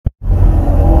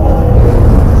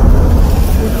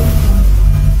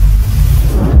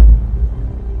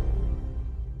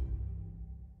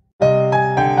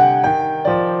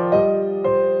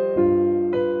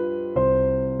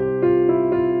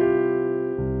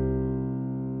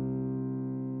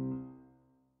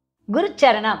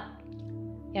குருச்சரணம்.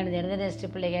 எனது எனர்ஜினெஸ்ட்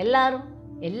பிள்ளைகள் எல்லாரும்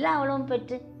எல்லா வளமும்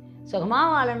பெற்று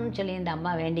சுகமாக வாழணும்னு சொல்லி இந்த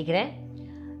அம்மா வேண்டிக்கிறேன்.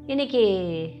 இன்றைக்கி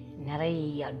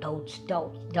நிறைய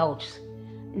டவுட்ஸ்.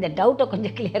 இந்த டவுட்டை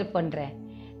கொஞ்சம் கிளியர் பண்ணுறேன்.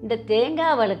 இந்த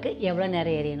தேங்காய் வழுக்கு எவ்வளோ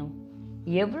நேரம் எரியணும்?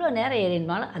 எவ்வளோ நேரம்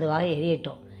எரியணுமாலும் அதுவாக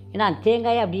எரியட்டும். ஏன்னா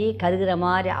தேங்காயை அப்படியே கருகிற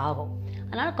மாதிரி ஆகும்.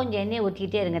 அதனால் கொஞ்சம் எண்ணெயை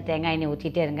ஊற்றிக்கிட்டே இருங்க, தேங்காய் எண்ணெய்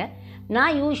ஊற்றிக்கிட்டே இருங்க.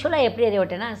 நான் யூஸ்வலாக எப்படி எரிய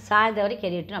விட்டேன்னா சாயந்தரம் வரைக்கும்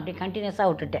எரியட்டும் அப்படி கண்டினியூஸாக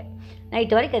விட்டுட்டேன்.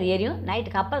 நைட்டு வரைக்கும் அது எரியும்.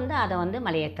 நைட்டுக்கு அப்புறம் தான் அதை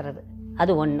மலையேற்றுறது.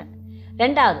 அது ஒன்று.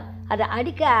 ரெண்டாவது, அது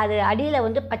அடியில்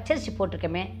பச்சரிசி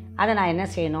போட்டிருக்கமே, அதை நான் என்ன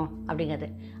செய்யணும் அப்படிங்கிறது.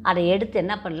 அதை எடுத்து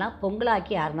என்ன பண்ணலாம்,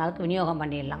 பொங்கலாக்கி 6 நாளுக்கு விநியோகம்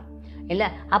பண்ணிடலாம். இல்லை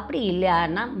அப்படி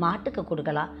இல்லைன்னா மாட்டுக்கு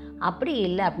கொடுக்கலாம். அப்படி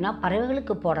இல்லை அப்படின்னா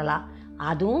பறவைகளுக்கு போடலாம்.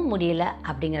 அதுவும் முடியல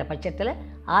அப்படிங்கிற பட்சத்தில்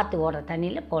ஆற்று ஓடுற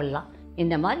தண்ணியில் போடலாம்.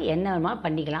 இந்த மாதிரி என்ன வேணுமாலும்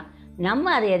பண்ணிக்கலாம்.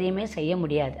 நம்ம அதை எதையுமே செய்ய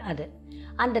முடியாது. அது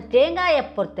அந்த தேங்காயை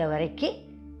பொறுத்த வரைக்கும்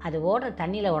அது ஓடுற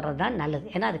தண்ணியில் ஓடுறது தான் நல்லது.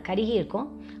 ஏன்னா அது கருகி இருக்கும்.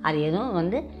 அது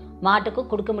எதுவும் மாட்டுக்கும்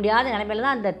கொடுக்க முடியாத நிலைமையில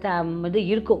தான் அந்த இது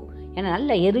இருக்கும். ஏன்னா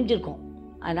நல்லா எரிஞ்சிருக்கும்.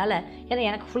 அதனால் ஏன்னா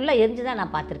எனக்கு ஃபுல்லாக எரிஞ்சு தான்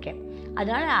நான் பார்த்துருக்கேன்.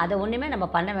 அதனால் அதை ஒன்றுமே நம்ம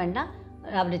பண்ண வேண்டாம்.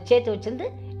 அப்படி சேர்த்து வச்சுருந்து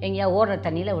எங்கேயா ஓடுற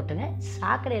தண்ணியில் விட்டுங்க.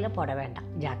 சாக்கடையில் போட வேண்டாம்,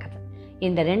 ஜாக்கிரதை.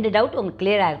 இந்த 2 டவுட் உங்களுக்கு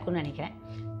கிளியராக இருக்குன்னு நினைக்கிறேன்.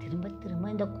 திரும்ப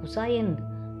இந்த குசாயன்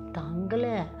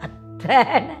தாங்கலை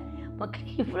அத்தனை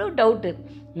மக்கள் இவ்வளோ டவுட்டு.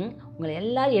 உங்களை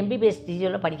எல்லோரும் M.B.B.S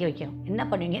D.G.O படிக்க வைக்கணும். என்ன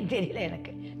பண்ணுவீங்கன்னு தெரியல.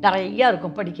 எனக்கு நிறையா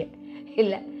இருக்கும் படிக்க.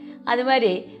 இல்லை அது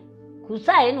மாதிரி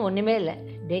குசாயன் ஒன்றுமே இல்லை.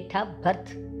 Date of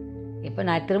birth. இப்போ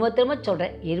நான் திரும்ப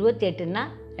சொல்கிறேன். 28ன்னா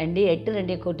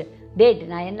 2 கூட்டு டேட்.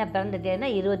 நான் என்ன பிறந்த தேதினா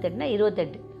 28னா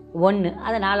 28 1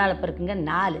 அதை 4ஆல் பிறக்குங்க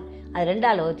 4. அது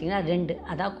 2ஆல் வச்சிங்கன்னா 2.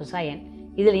 அதான் குசாயன்.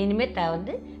 இதில்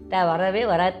இனிமேல் வரவே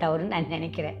வராது தவறுன்னு நான்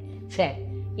நினைக்கிறேன். சரி,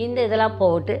 இந்த இதெல்லாம்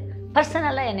போட்டு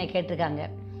பர்சனலாக என்னை கேட்டிருக்காங்க.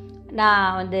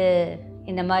 நான்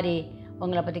இந்த மாதிரி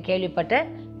உங்களை பற்றி கேள்விப்பட்டேன்.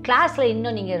 கிளாஸில்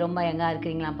இன்னும் நீங்கள் ரொம்ப எங்கே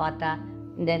இருக்கிறீங்களா பார்த்தா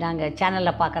இந்த நாங்கள்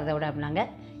சேனலில் பார்க்குறத விட அப்படின்னாங்க.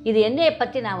 இது என்னையை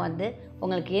பற்றி நான்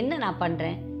உங்களுக்கு என்ன நான்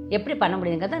பண்ணுறேன், எப்படி பண்ண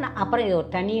முடியுங்கிறத நான் அப்புறம் இது ஒரு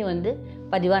தனி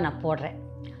பதிவாக நான் போடுறேன்.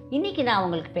 இன்றைக்கி நான்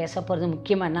உங்களுக்கு பேச போகிறது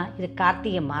முக்கியமானா, இது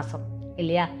கார்த்திகை மாதம்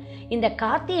இல்லையா? இந்த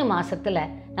கார்த்திகை மாதத்தில்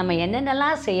நம்ம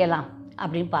என்னென்னலாம் செய்யலாம்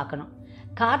அப்படின்னு பார்க்கணும்.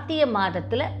 கார்த்திகை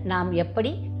மாதத்தில் நாம்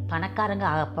எப்படி பணக்காரங்க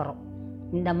ஆக போகிறோம்.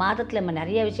 இந்த மாதத்தில் நம்ம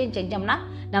நிறைய விஷயம் செஞ்சோம்னா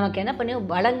நமக்கு என்ன பண்ணி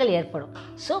வளங்கள் ஏற்படும்.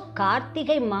 ஸோ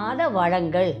கார்த்திகை மாத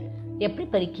வளங்கள் எப்படி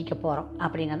பெருக்கிக்க போகிறோம்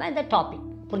அப்படிங்கிறது தான் இந்த டாபிக்.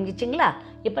 புரிஞ்சிச்சிங்களா?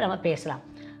 இப்போ நம்ம பேசலாம்.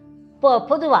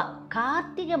 பொதுவாக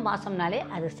கார்த்திகை மாதம்னாலே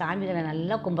அது சாமிகளை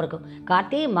நல்லா கும்பிட்ருக்கும்.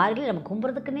 கார்த்திகை மாதத்தில் நம்ம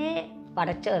கும்பிட்றதுக்குன்னே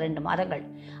படைச்ச 2 மாதங்கள்.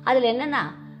 அதில் என்னென்னா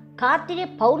கார்த்திகை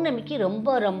பௌர்ணமிக்கு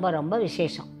ரொம்ப ரொம்ப ரொம்ப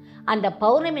விசேஷம். அந்த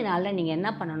பௌர்ணமி நாளில் நீங்கள் என்ன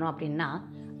பண்ணணும் அப்படின்னா,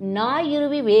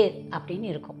 ஞாயிறுவி வேர் அப்படின்னு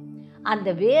இருக்கும். அந்த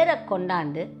வேரை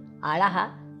கொண்டாந்து அழகாக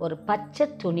ஒரு பச்சை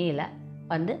துணியில்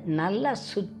நல்லா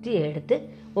சுற்றி எடுத்து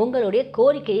உங்களுடைய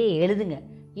கோரிக்கையை எழுதுங்க.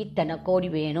 இத்தனை கோடி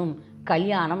வேணும்,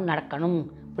 கல்யாணம் நடக்கணும்,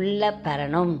 பிள்ளை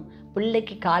பெறணும்,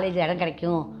 பிள்ளைக்கு காலேஜ் இடம்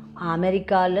கிடைக்கும்,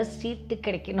 அமெரிக்காவில் சீட்டு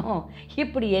கிடைக்கணும்,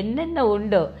 இப்படி என்னென்ன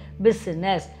உண்டோ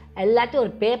பிஸ்னஸ் எல்லாத்தையும்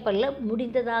ஒரு பேப்பரில்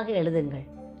முடிந்ததாக எழுதுங்கள்.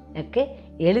 ஓகே,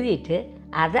 எழுதிட்டு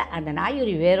அதை அந்த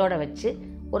ஞாயிறு வேரோடு வச்சு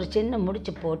ஒரு சின்ன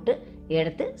முடிச்சு போட்டு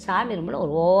எடுத்து சாமி ரூமில்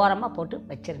ஒரு ஓரமாக போட்டு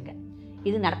வச்சுருங்க.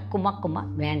 இது நடக்குமா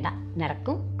வேண்டாம்,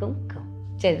 நடக்கும்.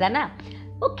 சரி தானே?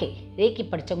 ஓகே, ரேக்கி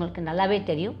படித்தவங்களுக்கு நல்லாவே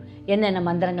தெரியும் என்னென்ன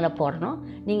மந்திரங்களை போடணும்.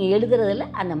 நீங்கள் எழுதுறதில்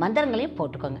அந்த மந்திரங்களையும்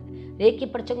போட்டுக்கோங்க. ரேக்கி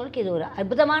படித்தவங்களுக்கு இது ஒரு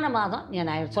அற்புதமான மாதம்.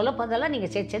 நான் சொல்ல போதெல்லாம்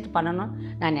நீங்கள் சேர்த்து பண்ணணும்னு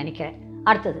நான் நினைக்கிறேன்.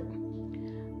 அடுத்தது,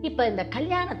 இப்போ இந்த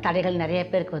கல்யாண தடைகள் நிறைய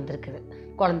பேருக்கு வந்திருக்குது.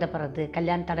 குழந்தை பிறகு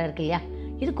கல்யாண தடை இருக்கு இல்லையா?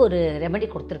 இதுக்கு ஒரு ரெமெடி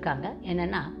கொடுத்துருக்காங்க.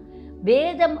 என்னென்னா,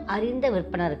 வேதம் அறிந்த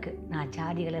விற்பனை இருக்குது. நான்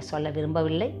ஜாதிகளை சொல்ல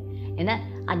விரும்பவில்லை. ஏன்னா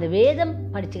அந்த வேதம்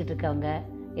படிச்சுக்கிட்டு இருக்கவங்க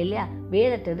இல்லையா,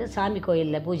 வேதத்தை சாமி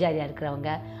கோயிலில் பூஜாரியாக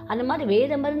இருக்கிறவங்க, அந்த மாதிரி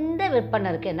வேதம் அறிந்த விற்பனை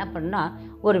இருக்குது. என்ன பண்ணால்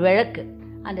ஒரு விளக்கு,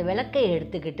 அந்த விளக்கை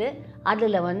எடுத்துக்கிட்டு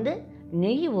அதில்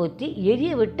நெய் ஊற்றி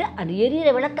எரிய விட்டு அந்த எரியிற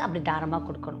விளக்கை அப்படி தாரமாக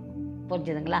கொடுக்கணும்.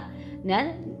 புரிஞ்சுதுங்களா?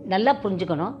 நல்லா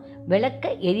புரிஞ்சுக்கணும். விளக்கை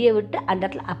எரிய விட்டு அந்த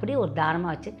இடத்துல அப்படியே ஒரு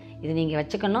தாரமாக வச்சு இது நீங்கள்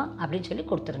வச்சுக்கணும் அப்படின்னு சொல்லி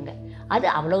கொடுத்துருங்க. அது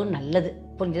அவ்வளவு நல்லது.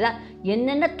 புரிஞ்சுதா?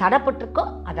 என்னென்ன தடைப்பட்டிருக்கோ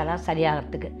அதெல்லாம்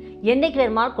சரியாகிறதுக்கு என்றைக்கு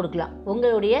வேணுமாலும் கொடுக்கலாம்.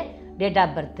 உங்களுடைய டேட்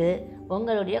ஆஃப் பர்த்து,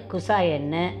 உங்களுடைய குசா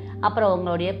எண்ணெய், அப்புறம்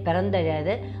உங்களுடைய பிறந்த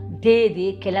தேதி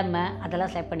கிழமை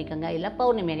அதெல்லாம் செலக்ட் பண்ணிக்கோங்க. இல்லை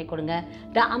பௌர்ணமி அன்னைக்கு கொடுங்க,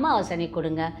 அமாவாசை அன்னைக்கு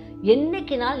கொடுங்க,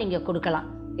 என்றைக்குனாலும் நீங்கள் கொடுக்கலாம்.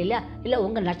 இல்லை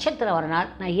உங்கள் நட்சத்திரம் வர நாள்.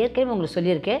 நான் ஏற்கனவே உங்களுக்கு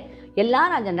சொல்லியிருக்கேன்.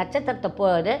 எல்லாரும் அந்த நட்சத்திரத்தை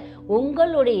போது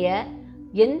உங்களுடைய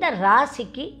எந்த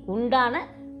ராசிக்கு உண்டான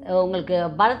உங்களுக்கு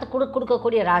பலத்தை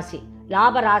கொடுக்கக்கூடிய ராசி,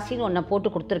 லாப ராசின்னு ஒன்றை போட்டு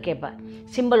கொடுத்துருக்கேன். இப்போ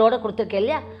சிம்பிளோடு கொடுத்துருக்கேன்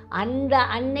இல்லையா? அந்த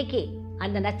அன்னைக்கு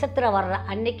அந்த நட்சத்திரம் வர்ற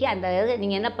அன்னைக்கு அந்த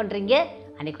நீங்கள் என்ன பண்ணுறீங்க,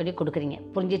 அன்றைக்கி கொண்டு கொடுக்குறீங்க.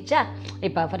 புரிஞ்சிச்சா?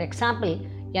 இப்போ ஃபார் எக்ஸாம்பிள்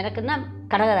எனக்குன்னா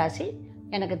கடகராசி,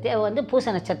 எனக்கு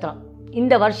பூச நட்சத்திரம்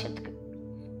இந்த வருஷத்துக்கு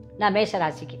நான் மேஷ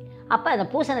ராசிக்கு. அப்போ அந்த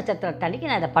பூச நட்சத்திரத்தன்னைக்கு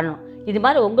நான் இதை பண்ணணும். இது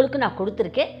மாதிரி உங்களுக்கு நான்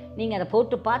கொடுத்துருக்கேன். நீங்கள் அதை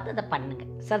போட்டு பார்த்து அதை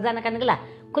பண்ணுங்கள். சரிதான கண்ணுங்களா?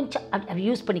 கொஞ்சம் அப்படி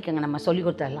யூஸ் பண்ணிக்கோங்க, நம்ம சொல்லி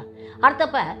கொடுத்ததெல்லாம்.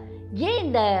 அடுத்தப்போ ஏன்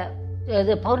இந்த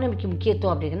இது பௌர்ணமிக்கு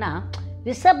முக்கியத்துவம் அப்படின்னா,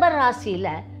 ரிஷப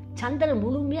ராசியில் சந்திரன்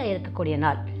முழுமையாக இருக்கக்கூடிய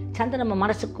நாள். சந்திரன் நம்ம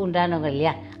மனசுக்கு உண்டானவங்க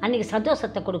இல்லையா, அன்றைக்கி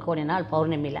சந்தோஷத்தை கொடுக்கக்கூடிய நாள்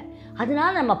பௌர்ணமியில்.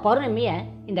 அதனால நம்ம பௌர்ணமியை,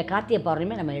 இந்த கார்த்திகை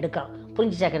பௌர்ணமியை நம்ம எடுக்கிறோம்.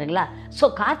 புரிஞ்சுச்சாக்கணுங்களா? ஸோ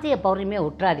கார்த்திகை பௌர்ணமியை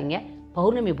விட்டுறாதீங்க.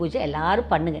 பௌர்ணமி பூஜை எல்லோரும்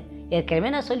பண்ணுங்கள். ஏற்கனவே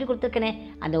நான் சொல்லி கொடுத்துருக்கேனே,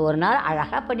 அந்த ஒரு நாள்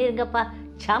அழகாக பண்ணிடுங்கப்பா.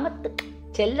 சமத்து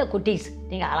செல்ல குட்டீஸ்,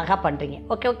 நீங்கள் அழகாக பண்ணுறீங்க.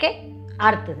 ஓகே.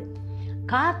 அடுத்தது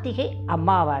கார்த்திகை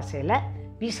அமாவாசையில்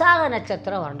விசாக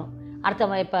நட்சத்திரம் வரணும்.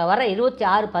 அடுத்த இப்போ வர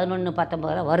 26, 11,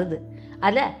 19 வருது.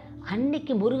 அதில்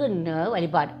அன்னைக்கு முருகன்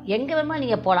வழிபாடு எங்கே வேணுமா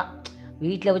நீங்கள் போகலாம்.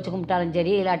 வீட்டில் வச்சு கும்பிட்டாலும்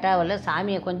சரி, இல்லாட்டா வரல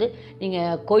சாமியை கொண்டு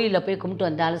நீங்கள் கோயிலில் போய் கும்பிட்டு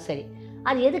வந்தாலும் சரி.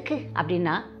 அது எதுக்கு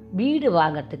அப்படின்னா, வீடு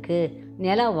வாங்கிறதுக்கு,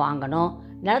 நிலம் வாங்கணும்,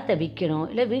 நிலத்தை விற்கணும்,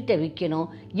 இல்லை வீட்டை விற்கணும்,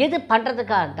 எது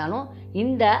பண்ணுறதுக்காக இருந்தாலும்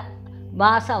இந்த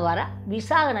மாதம் வர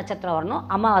விசாக நட்சத்திரம் வரணும்.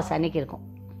 அமாவாசை அன்றைக்கி இருக்கும்.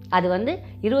 அது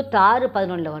 26,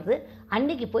 11 வருது.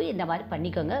 அன்றைக்கி போய் இந்த மாதிரி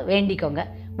பண்ணிக்கோங்க, வேண்டிக்கோங்க.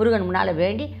 முருகன் முன்னால்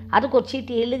வேண்டி அதுக்கு ஒரு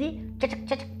சீட்டு எழுதி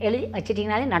சச்சக் எழுதி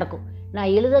வச்சிட்டிங்கனாலே நடக்கும்.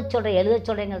 நான் எழுத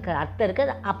சொல்கிறேங்கிறது அர்த்தம் இருக்குது,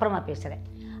 அது அப்புறமா பேசுகிறேன்.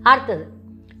 அடுத்தது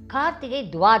கார்த்திகை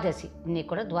துவாதசி. இன்றைக்கி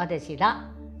கூட துவாதசி தான்.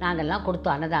 நாங்கள்லாம்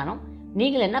கொடுத்தோம் அன்னதானம்.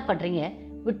 நீங்கள் என்ன பண்ணுறீங்க,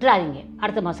 விட்டுறாதீங்க.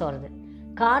 அடுத்த மாதம் வருது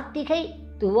கார்த்திகை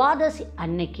துவாதசி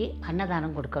அன்னைக்கு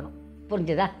அன்னதானம் கொடுக்கணும்.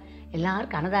 புரிஞ்சுதா?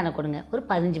 எல்லாருக்கும் அன்னதானம் கொடுங்க. ஒரு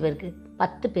 15 பேருக்கு,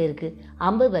 10 பேருக்கு,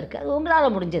 50 பேருக்கு, அது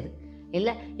உங்களால் முடிஞ்சது.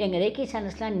 இல்லை எங்கள் ரேக்கி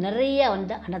சேனல்ஸ்லாம் நிறைய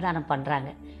அன்னதானம் பண்ணுறாங்க.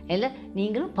 இல்லை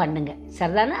நீங்களும் பண்ணுங்கள்.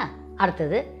 சரிதானா?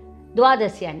 அடுத்தது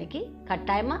துவாதசி அன்னைக்கு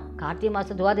கட்டாயமாக கார்த்திகை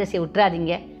மாதம் துவாதசியை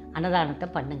விட்டுறாதீங்க, அன்னதானத்தை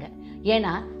பண்ணுங்கள்.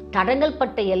 ஏன்னா தடங்கள்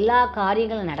பட்ட எல்லா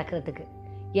காரியங்களும் நடக்கிறதுக்கு,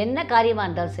 என்ன காரியமாக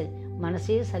இருந்தாலும் சரி,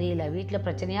 மனசே சரியில்லை, வீட்டில்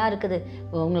பிரச்சனையாக இருக்குது,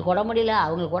 உங்களுக்கு உட முடியல,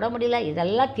 அவங்களுக்கு உட முடியல,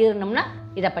 இதெல்லாம் தீரணும்னா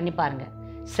இதை பண்ணி பாருங்கள்.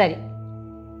 சரி,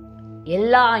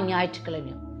 எல்லா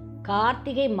ஞாயிற்றுக்கிழமையும்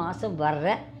கார்த்திகை மாதம்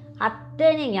வர்ற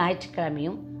அத்தனை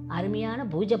ஞாயிற்றுக்கிழமையும் அருமையான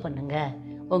பூஜை பண்ணுங்க.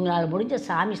 உங்களால் முடிஞ்ச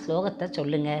சாமி ஸ்லோகத்தை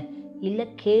சொல்லுங்கள், இல்லை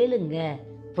கேளுங்க.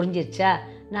 புரிஞ்சிருச்சா?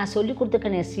 நான் சொல்லி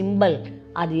கொடுத்துருக்கேன் சிம்பிள்,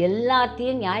 அது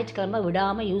எல்லாத்தையும் ஞாயிற்றுக்கிழமை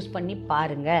விடாமல் யூஸ் பண்ணி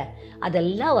பாருங்கள்.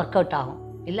 அதெல்லாம் ஒர்க் அவுட் ஆகும்.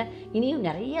 இல்லை இனியும்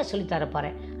நிறைய சொல்லித்தர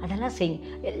போகிறேன், அதெல்லாம் செய்யுங்க.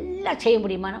 எல்லாம் செய்ய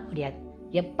முடியுமானா முடியாது.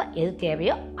 எப்போ எது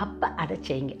தேவையோ அப்போ அதை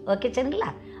செய்யுங்க. ஓகே சரிங்களா?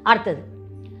 அடுத்தது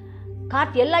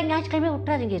எல்லா ஞாயிற்றுக்கிழமையும்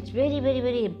விட்டுறாதீங்க. It's very very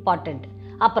very important.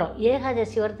 அப்புறம்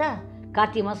ஏகாதசி வருதா,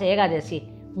 கார்த்திகை மாதம் ஏகாதசி.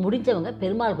 முடிஞ்சவங்க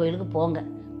பெருமாள் கோயிலுக்கு போங்க.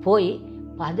 போய்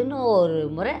 11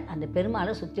 முறை அந்த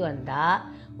பெருமாளை சுற்றி வந்தால்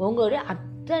உங்களுடைய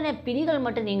அத்தனை பிணிகள்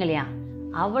மட்டும் நீங்களையா,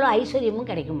 அவ்வளோ ஐஸ்வர்யமும்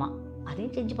கிடைக்குமா.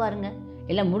 அதையும் செஞ்சு பாருங்கள்.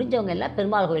 எல்லாம் முடிஞ்சவங்க எல்லாம்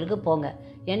பெருமாள் கோயிலுக்கு போங்க.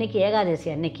 என்னைக்கு ஏகாதசி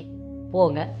அன்னைக்கு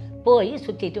போங்க, போய்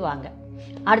சுற்றிட்டு வாங்க.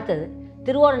 அடுத்தது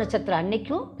திருவோண நட்சத்திரம்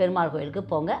அன்னைக்கும் பெருமாள் கோயிலுக்கு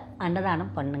போங்க,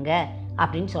 அன்னதானம் பண்ணுங்க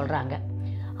அப்படின்னு சொல்கிறாங்க.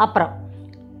 அப்புறம்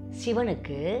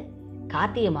சிவனுக்கு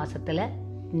கார்த்திகை மாதத்தில்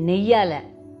நெய்யால்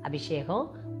அபிஷேகம்,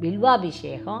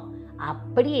 வில்வாபிஷேகம்.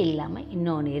 அப்படியே இல்லாமல்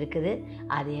இன்னொன்று இருக்குது.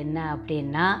 அது என்ன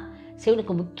அப்படின்னா,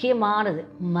 சிவனுக்கு முக்கியமானது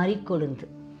மறிக்கொழுந்து.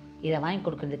 இதை வாங்கி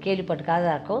கொடுக்குறது கேள்விப்பட்டுக்காக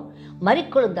தான் இருக்கும்.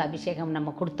 மறிக்கொழுந்து அபிஷேகம்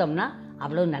நம்ம கொடுத்தோம்னா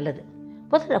அவ்வளோ நல்லது.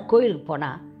 முதல்ல கோயிலுக்கு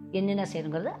போனால் என்னென்ன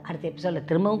செய்யணுங்கிறது அடுத்த எபிசோடில்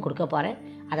திரும்பவும் கொடுக்க போகிறேன்,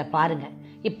 அதை பாருங்கள்.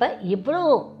 இப்போ இவ்வளோ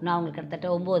நான் உங்களுக்கு கிட்டத்தட்ட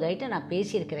 9 ஐட்டம் நான்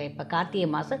பேசியிருக்கிறேன். இப்போ கார்த்திகை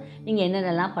மாதம் நீங்கள்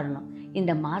என்னென்னலாம் பண்ணணும்,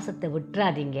 இந்த மாதத்தை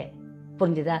விட்டுறாதீங்க.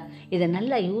 புரிஞ்சுதா? இதை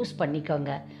நல்லா யூஸ்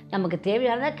பண்ணிக்கோங்க. நமக்கு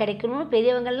தேவையானதாக கிடைக்கணும்னு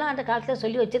பெரியவங்கள்லாம் அந்த காலத்தில்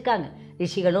சொல்லி வச்சுருக்காங்க.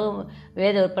 ரிஷிகளும்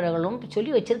வேத விற்பனர்களும்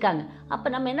சொல்லி வச்சுருக்காங்க. அப்போ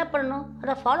நம்ம என்ன பண்ணணும்,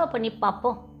 அதை ஃபாலோ பண்ணி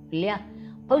பார்ப்போம் இல்லையா?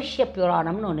 பவிஷ்ய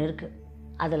புராணம்னு ஒன்று இருக்குது,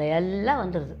 அதில் எல்லாம்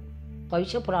வந்துடுது.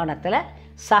 பவிஷ்ய புராணத்தில்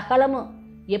சகலமும்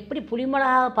எப்படி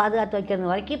புலிமலாக பாதுகாத்து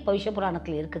வைக்கிறது வரைக்கும் பவிஷ்ய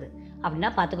புராணத்தில் இருக்குது. அப்படின்னா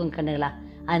பார்த்துக்கோங்க கண்ணுங்களா.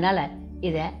 அதனால்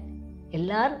இதை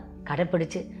எல்லோரும்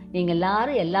கடைப்பிடிச்சு நீங்கள்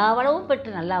எல்லோரும் எல்லா வளவும்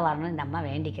பெற்று நல்லா வரணும்னு இந்த அம்மா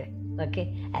வேண்டிக்கிறேன். Okay,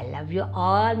 I love you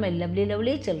all my lovely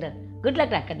lovely children. Good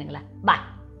luck கண்ணுங்களா. Bye.